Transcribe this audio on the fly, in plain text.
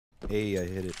Hey, I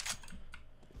hit it.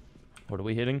 What are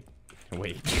we hitting?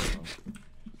 Wait.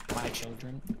 My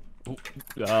children. Oh,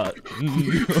 no.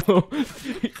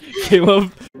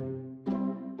 Caleb.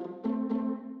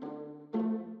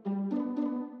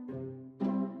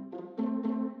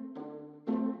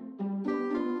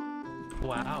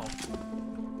 Wow.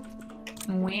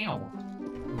 Wow.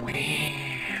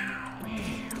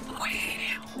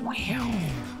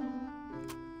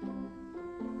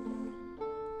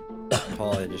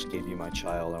 Paul, I just gave you my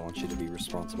child. I want you to be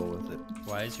responsible with it.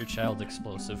 Why is your child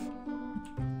explosive?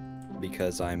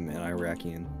 Because I'm an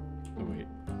Iraqian, Oh, wait.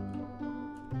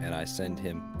 and I send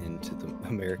him into the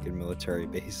American military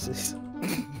bases.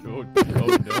 Oh,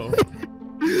 oh no.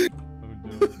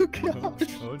 Oh no.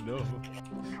 Oh no.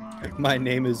 My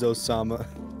name is Osama.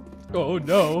 Oh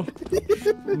no.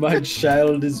 My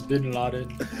child is Bin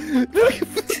Laden.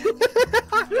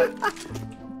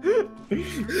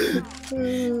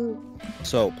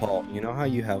 So, Paul, you know how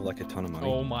you have like a ton of money?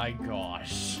 Oh my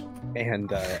gosh.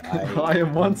 And I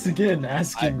am once again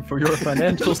asking for your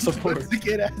financial support. Once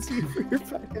again asking for your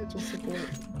financial support.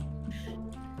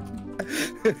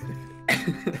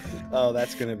 Oh,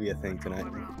 that's gonna be a thing tonight.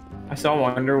 I saw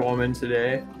Wonder Woman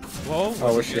today. Whoa.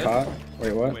 Oh, was she hot?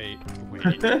 Wait, what? Wait.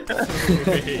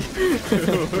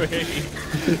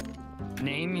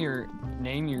 Name your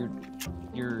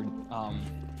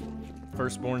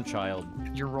Firstborn child.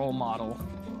 your role model.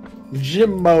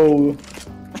 Jimbo.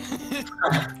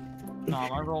 No,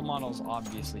 my role model's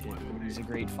obviously him. He's a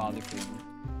great father figure.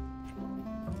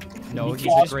 No, You he's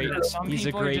can't a great. do that. Some He's a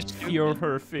people are great just stupid.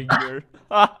 hero figure.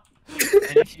 And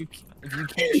if you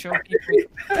can't show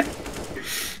people,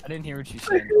 I didn't hear what you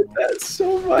said. That's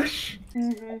so much.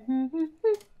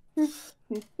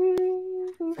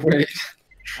 Wait.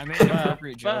 I made an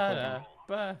appropriate joke.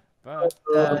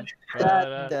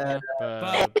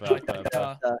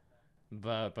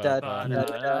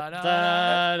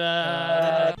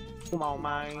 Come on,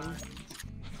 man.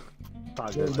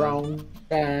 LeBron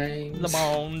James.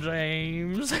 LeBron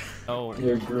James. Oh,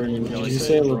 You're green. Did you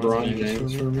say LeBron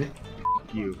James for me?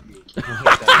 You.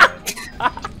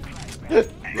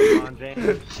 LeBron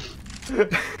James.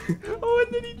 oh,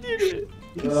 and then he did it.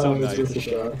 He's so Oh, it's nice. just a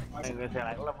shot. I'm gonna say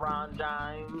like LeBron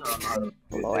James.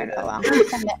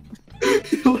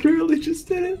 Literally just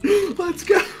did it. Let's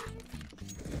go.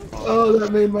 Oh,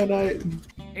 that made my night.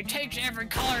 It takes every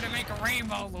color to make a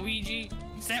rainbow, Luigi,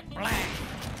 except black.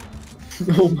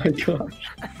 Oh my gosh.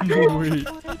 No, wait.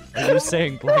 Are you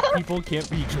saying black people can't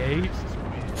be gay?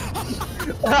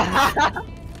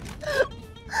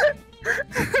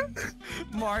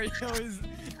 Mario's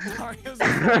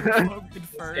spoken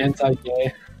first.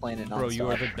 Anti-gay. Planet Bro, you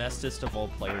are the bestest of all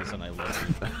players, and I love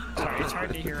you. Sorry, it's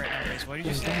hard to hear right now, guys. What did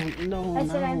you say? No, I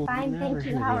said I'm fine, thank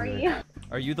you. How are you?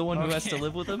 Are you the one who has to Okay.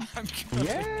 live with him? I'm good.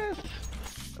 Yeah.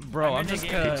 Bro, I'm I'm just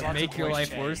into gay gonna people, make lots of your voice life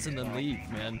chat. worse and then leave,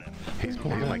 man. He's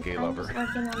calling my gay I'm lover. just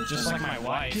working on Just like my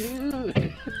wife.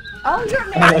 Oh, you're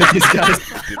I married. like these guys.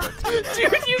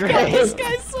 Dude, you got this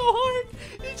guy so hard!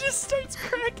 He just starts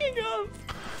cracking up!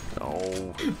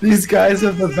 No. These guys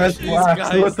have the best These laughs.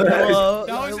 guys What the heck? love-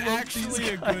 That I was love actually these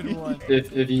a guys. good one.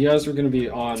 If you guys were gonna be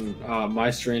on My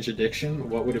Strange Addiction,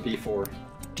 what would it be for?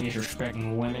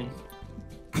 Disrespecting women.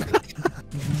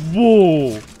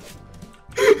 Whoa!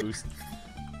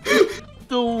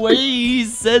 The way he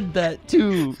said that,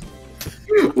 too!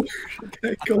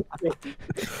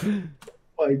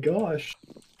 Oh my gosh.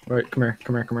 Alright, come here.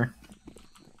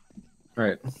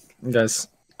 Alright, guys.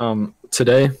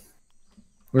 Today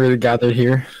we're gathered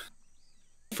here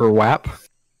for WAP,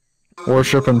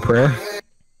 worship and prayer.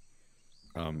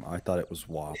 I thought it was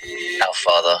WAP. Our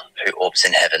Father, who orbs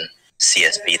in heaven, see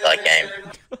us be thy game.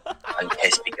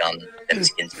 Uncase begun, them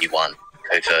skins be won,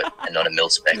 covert and not a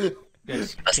mil-spec.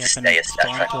 Guys, Us this day a stat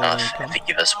track enough, and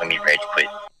forgive us when we rage quit.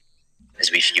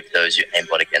 As we forgive those who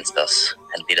aimbot against us,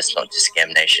 and lead us not to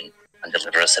scam nation, and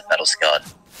deliver us at battle scarred.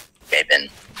 Gay Ben.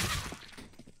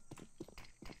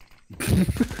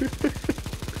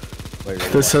 Wait,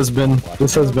 This has been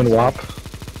WAP.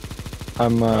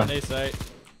 I'm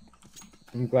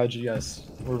glad you guys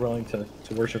were willing to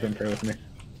worship and pray with me.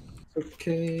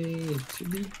 Okay to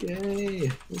be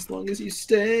gay as long as you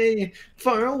stay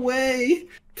far away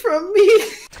from me.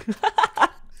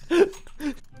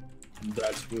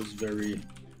 That was very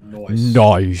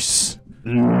nice. Nice!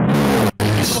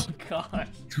 Oh god.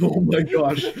 Oh my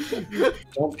gosh.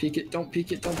 Don't peek it.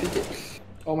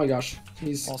 Oh my gosh.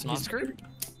 He's Oscar?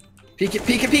 peek it.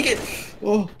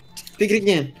 Oh, peek it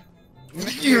again.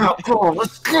 Yeah, bro,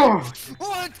 let's go.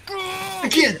 Let's go!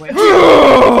 Again.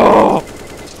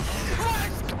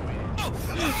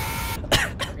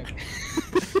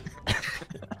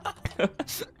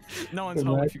 No one's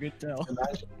home if you could tell.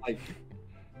 Imagine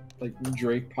like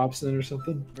Drake pops in or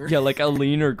something. Yeah, like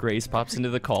Aline or Grace pops into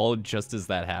the call just as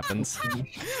that happens.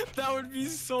 That would be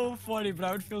so funny, but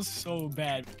I would feel so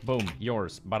bad. Boom,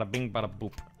 yours. Bada bing, bada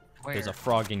boop. Where? There's a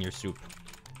frog in your soup.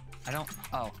 I don't.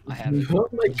 Oh, I have it. Oh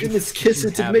my goodness, kiss You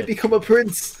it to have make it. become a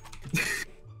prince.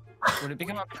 Would it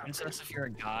become a princess if you're a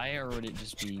guy, or would it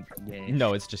just be gay?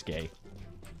 No, it's just gay.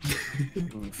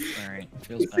 Oof. All right.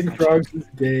 Feels Kissing bad. frogs is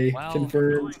gay. Wow.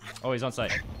 Confirmed. Oh, he's on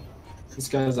site. This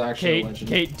guy's actually a Kate, legend.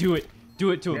 Kate, do it.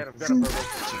 Do it to him. Get him,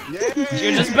 get him,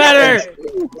 You're just better!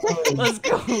 Let's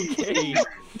go, Kate.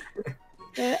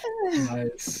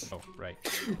 Nice. Oh, right.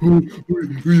 Man,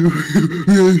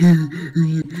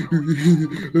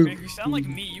 if you sound like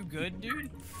me, you good, dude?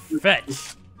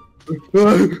 Fetch.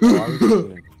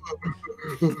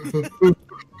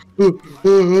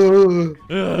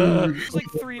 There's like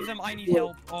 3 of them. I need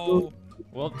help. Oh.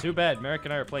 Well, too bad. Merrick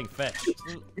and I are playing fetch.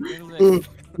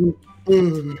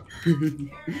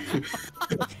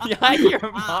 Yeah,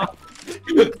 your mom.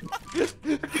 I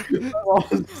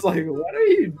was like, what are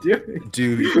you doing?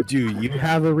 Do you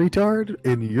have a retard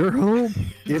in your home?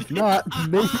 If not,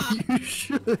 maybe you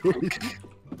should.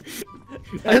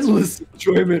 Endless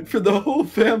enjoyment for the whole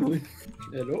family.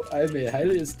 Hello, I am a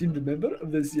highly esteemed member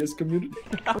of the CS community.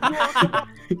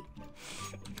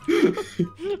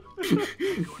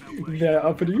 May I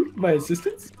offer you my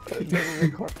assistance?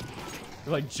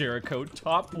 Like Jericho,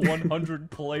 top 100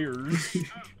 players.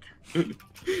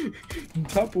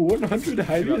 Top 100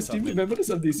 highly got esteemed something. members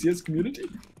of the CS community.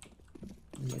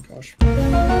 Oh my gosh.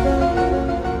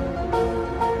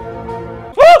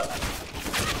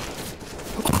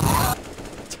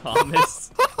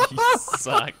 Thomas, you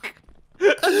suck.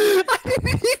 I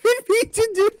didn't even mean to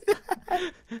do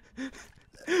that.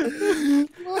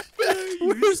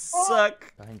 You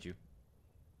suck. Behind you.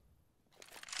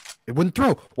 It wouldn't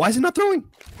throw. Why is it not throwing?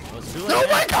 Let's do it. Oh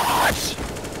my gosh!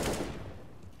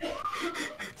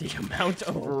 The amount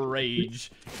of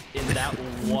rage in that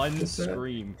one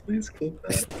scream. Please clip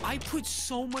that. I put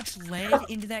so much lead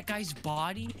into that guy's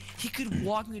body, he could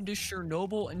walk into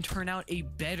Chernobyl and turn out a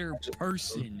better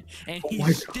person, and he my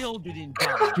God. still didn't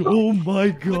die. Oh my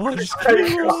Look gosh. at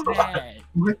that.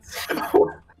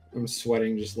 I'm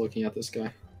sweating just looking at this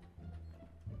guy.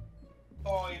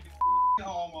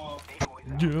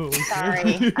 No. Sorry,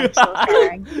 I'm so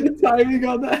sorry. The timing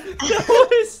on that. That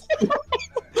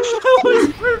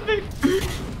was perfect.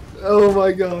 Oh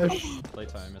my gosh.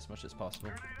 Playtime as much as possible.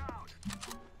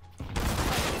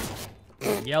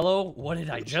 Yellow, what did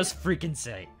I just freaking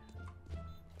say?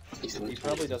 He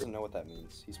probably doesn't know what that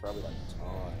means. He's probably like,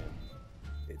 time.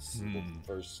 It's the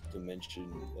first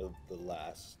dimension of the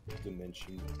last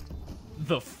dimension.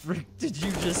 The frick did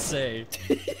you just say?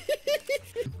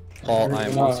 Paul, I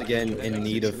am once again in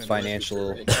need of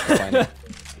financial. You can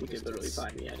literally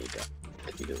find me. I need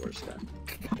to work stuff.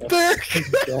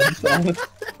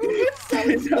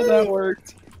 That's how that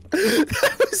worked.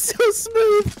 That was so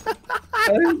smooth.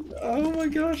 Oh my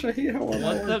gosh, I hate how well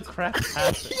What that the worked. crap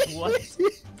happened? What?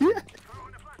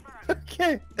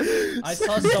 Okay. I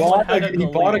saw someone had a He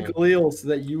bought a Galil. Galil so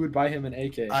that you would buy him an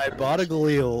AK. I bought a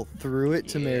Galil, threw it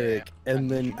to Merrick, and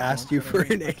then asked you for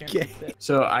an AK.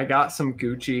 So I got some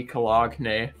Gucci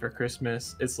Cologne for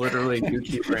Christmas. It's literally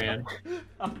Gucci brand.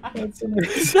 That's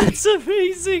amazing. That's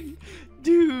amazing,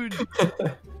 dude.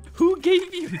 Who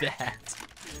gave you that?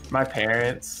 My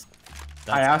parents.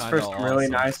 That's I asked for kinda some really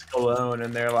awesome. nice cologne,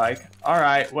 and they're like, "All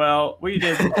right, well, we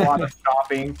did a lot of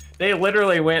shopping." They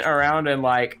literally went around and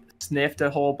like sniffed a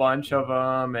whole bunch of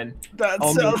them, and That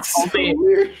Only- sounds so only-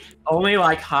 weird. only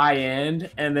like high end.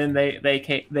 And then they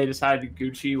decided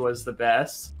Gucci was the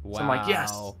best. Wow. So I'm like,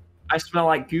 yes, I smell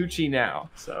like Gucci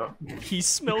now. So He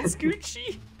smells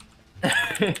Gucci. I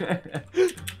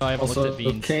haven't Also, looked at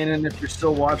beans. Kanan, if you're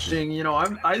still watching, you know,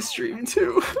 I stream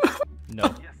too.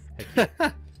 No.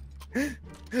 But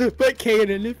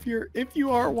Kanan, if you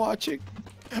are watching,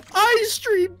 I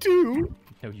stream too.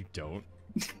 No, you don't.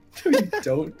 You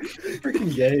don't.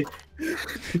 Freaking gay.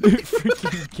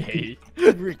 Freaking gay.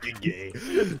 Freaking gay.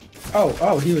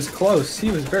 Oh, he was close.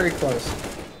 He was very close.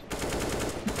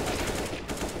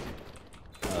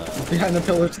 Behind the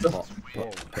pillar still.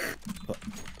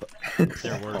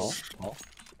 They're worse.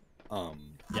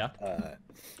 Yeah.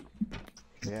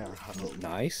 Yeah.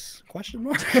 Nice? Question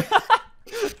mark.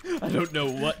 I don't know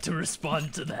what to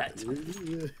respond to that.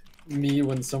 Me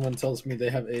when someone tells me they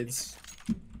have AIDS.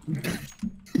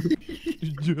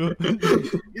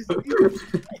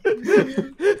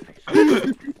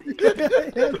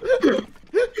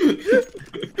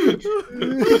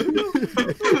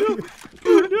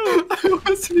 I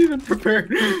wasn't even prepared.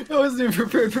 prepared. I wasn't even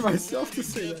prepared for myself to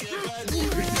say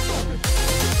that.